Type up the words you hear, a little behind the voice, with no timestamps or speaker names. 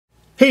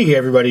Hey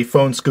everybody,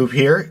 Phone Scoop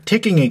here,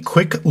 taking a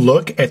quick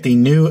look at the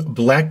new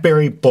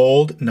BlackBerry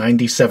Bold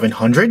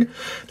 9700.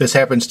 This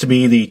happens to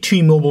be the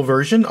T-Mobile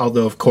version,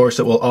 although of course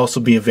it will also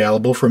be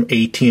available from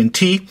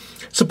AT&T,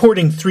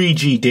 supporting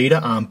 3G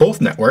data on both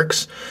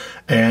networks.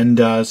 And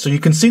so you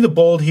can see the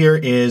Bold here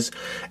is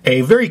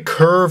a very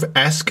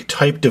curve-esque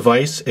type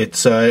device.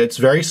 It's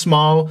very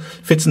small,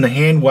 fits in the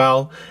hand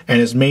well, and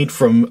is made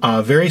from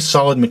very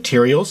solid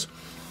materials.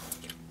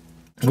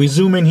 We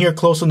zoom in here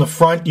close on the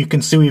front, you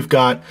can see we've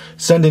got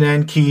send and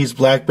end keys,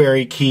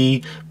 BlackBerry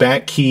key,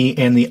 back key,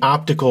 and the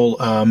optical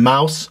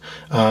mouse,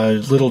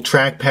 little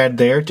trackpad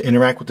there to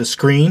interact with the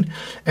screen.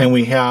 And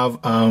we have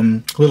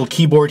a little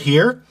keyboard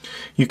here.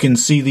 You can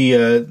see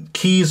the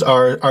keys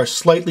are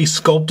slightly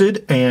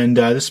sculpted, and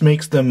this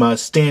makes them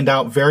stand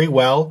out very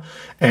well.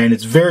 And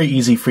it's very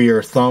easy for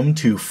your thumb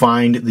to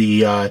find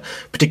the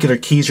particular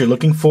keys you're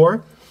looking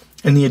for.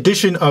 And the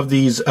addition of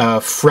these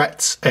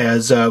frets,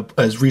 as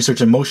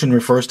Research in Motion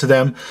refers to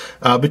them,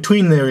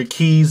 between their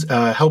keys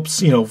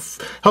helps your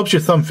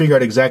thumb figure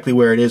out exactly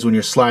where it is when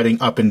you're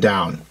sliding up and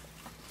down.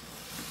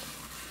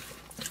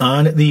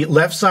 On the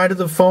left side of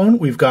the phone,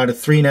 we've got a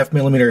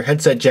 3.5mm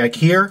headset jack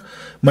here,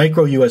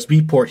 micro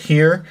USB port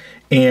here,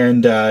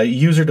 and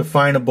user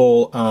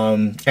definable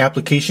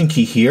application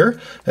key here.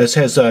 This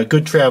has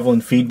good travel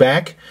and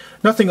feedback.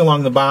 Nothing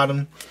along the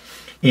bottom.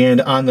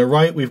 And on the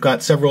right, we've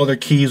got several other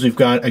keys. We've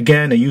got,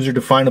 again, a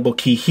user-definable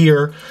key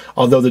here,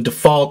 although the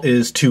default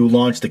is to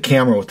launch the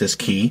camera with this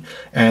key,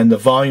 and the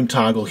volume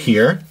toggle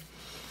here.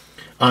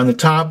 On the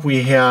top,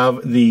 we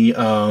have the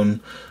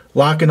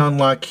lock and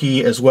unlock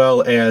key, as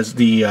well as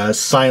the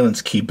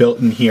silence key built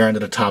in here onto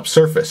the top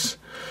surface.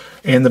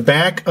 And the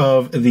back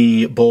of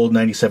the Bold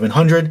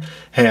 9700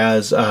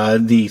 has the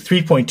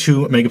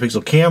 3.2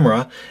 megapixel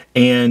camera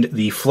and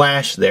the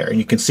flash there. And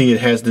you can see it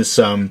has this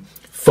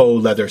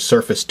faux leather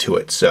surface to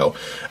it. So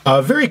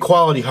very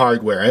quality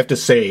hardware. I have to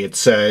say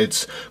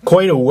it's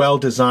quite a well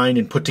designed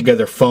and put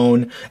together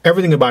phone.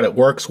 Everything about it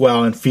works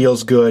well and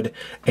feels good,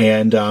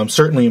 and I'm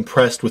certainly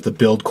impressed with the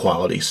build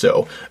quality.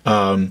 So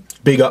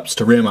big ups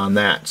to RIM on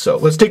that. So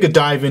let's take a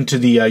dive into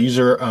the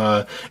user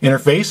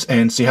interface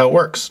and see how it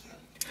works.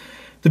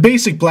 The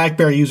basic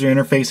BlackBerry user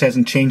interface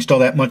hasn't changed all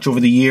that much over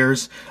the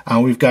years.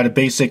 We've got a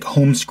basic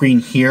home screen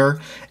here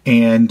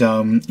and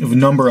a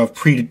number of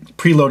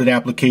preloaded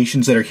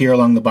applications that are here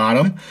along the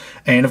bottom.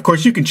 And of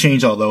course you can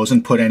change all those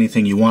and put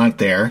anything you want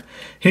there.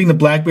 Hitting the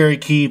BlackBerry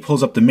key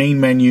pulls up the main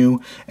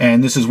menu,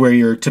 and this is where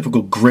your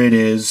typical grid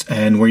is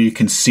and where you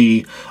can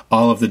see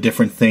all of the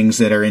different things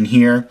that are in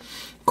here.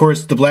 Of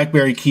course, the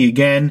BlackBerry key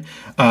again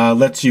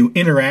lets you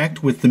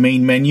interact with the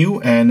main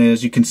menu, and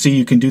as you can see,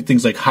 you can do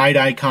things like hide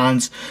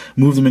icons,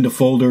 move them into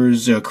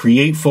folders,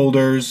 create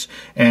folders,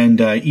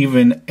 and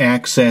even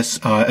access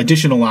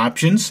additional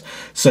options,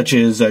 such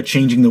as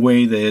changing the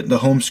way the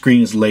home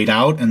screen is laid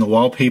out and the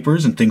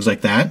wallpapers and things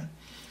like that.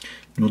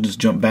 We'll just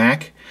jump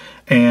back.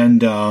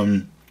 And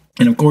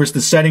of course,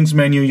 the settings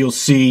menu, you'll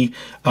see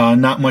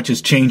not much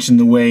has changed in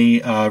the way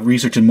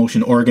Research in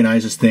Motion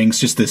organizes things.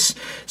 Just this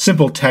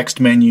simple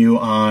text menu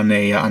on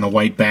a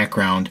white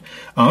background.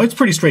 It's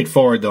pretty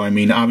straightforward, though. I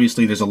mean,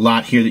 obviously, there's a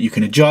lot here that you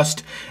can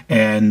adjust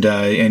and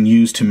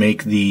use to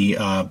make the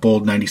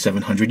Bold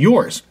 9700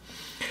 yours.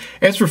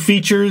 As for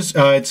features,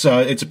 it's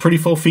a pretty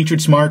full-featured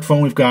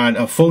smartphone. We've got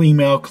a full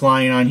email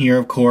client on here,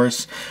 of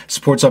course.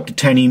 Supports up to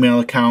 10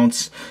 email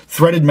accounts,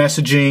 threaded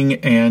messaging,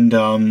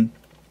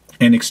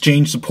 and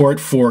exchange support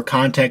for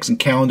contacts and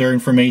calendar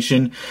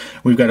information.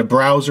 We've got a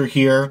browser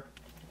here,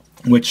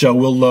 which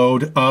will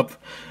load up,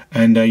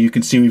 and you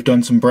can see we've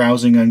done some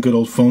browsing on good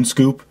old Phone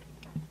Scoop.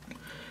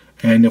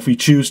 And if we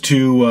choose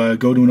to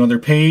go to another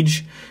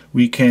page,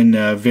 we can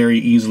very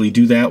easily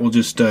do that. We'll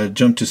just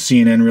jump to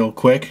CNN real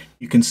quick.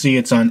 You can see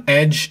it's on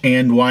Edge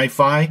and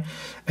Wi-Fi.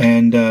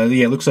 And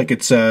yeah, it looks like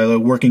it's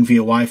working via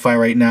Wi-Fi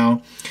right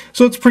now.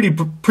 So it's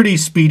pretty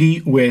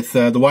speedy with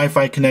the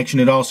Wi-Fi connection.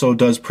 It also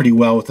does pretty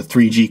well with the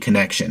 3G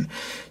connection.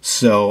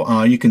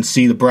 So you can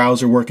see the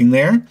browser working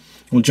there.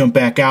 We'll jump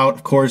back out.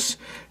 Of course,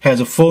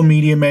 has a full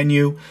media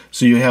menu.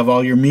 So you have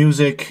all your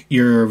music,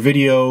 your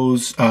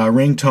videos,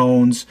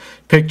 ringtones,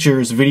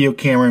 pictures, video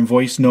camera, and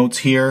voice notes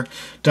here.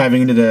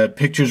 Diving into the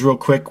pictures real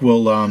quick,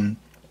 we'll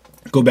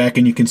go back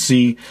and you can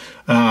see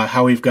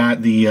how we've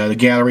got the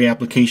gallery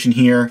application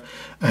here,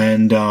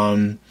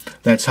 and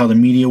that's how the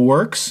media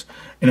works.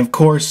 And of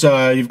course,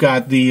 you've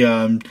got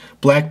the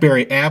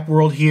BlackBerry app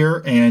world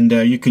here, and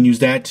you can use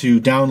that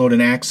to download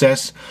and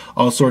access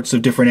all sorts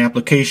of different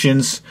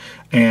applications.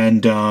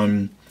 And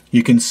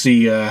you can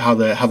see how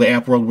the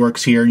app world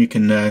works here. You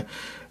can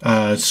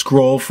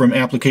scroll from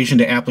application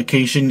to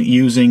application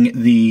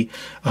using the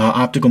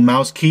optical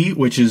mouse key,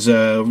 which is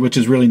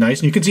really nice.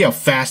 And you can see how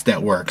fast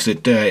that works.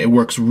 It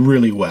works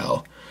really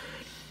well.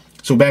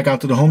 So back out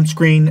to the home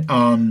screen.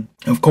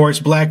 Of course,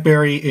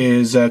 BlackBerry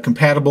is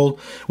compatible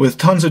with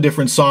tons of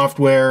different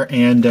software,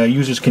 and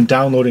users can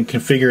download and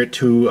configure it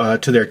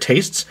to their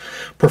tastes.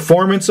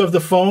 Performance of the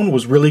phone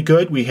was really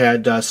good. We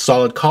had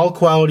solid call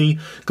quality,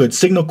 good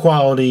signal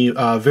quality,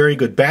 very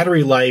good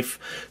battery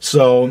life.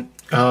 So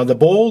The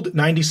Bold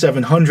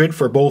 9700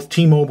 for both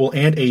T-Mobile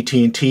and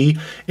AT&T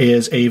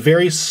is a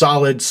very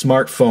solid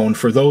smartphone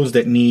for those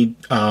that need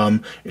a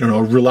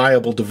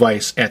reliable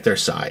device at their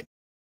side.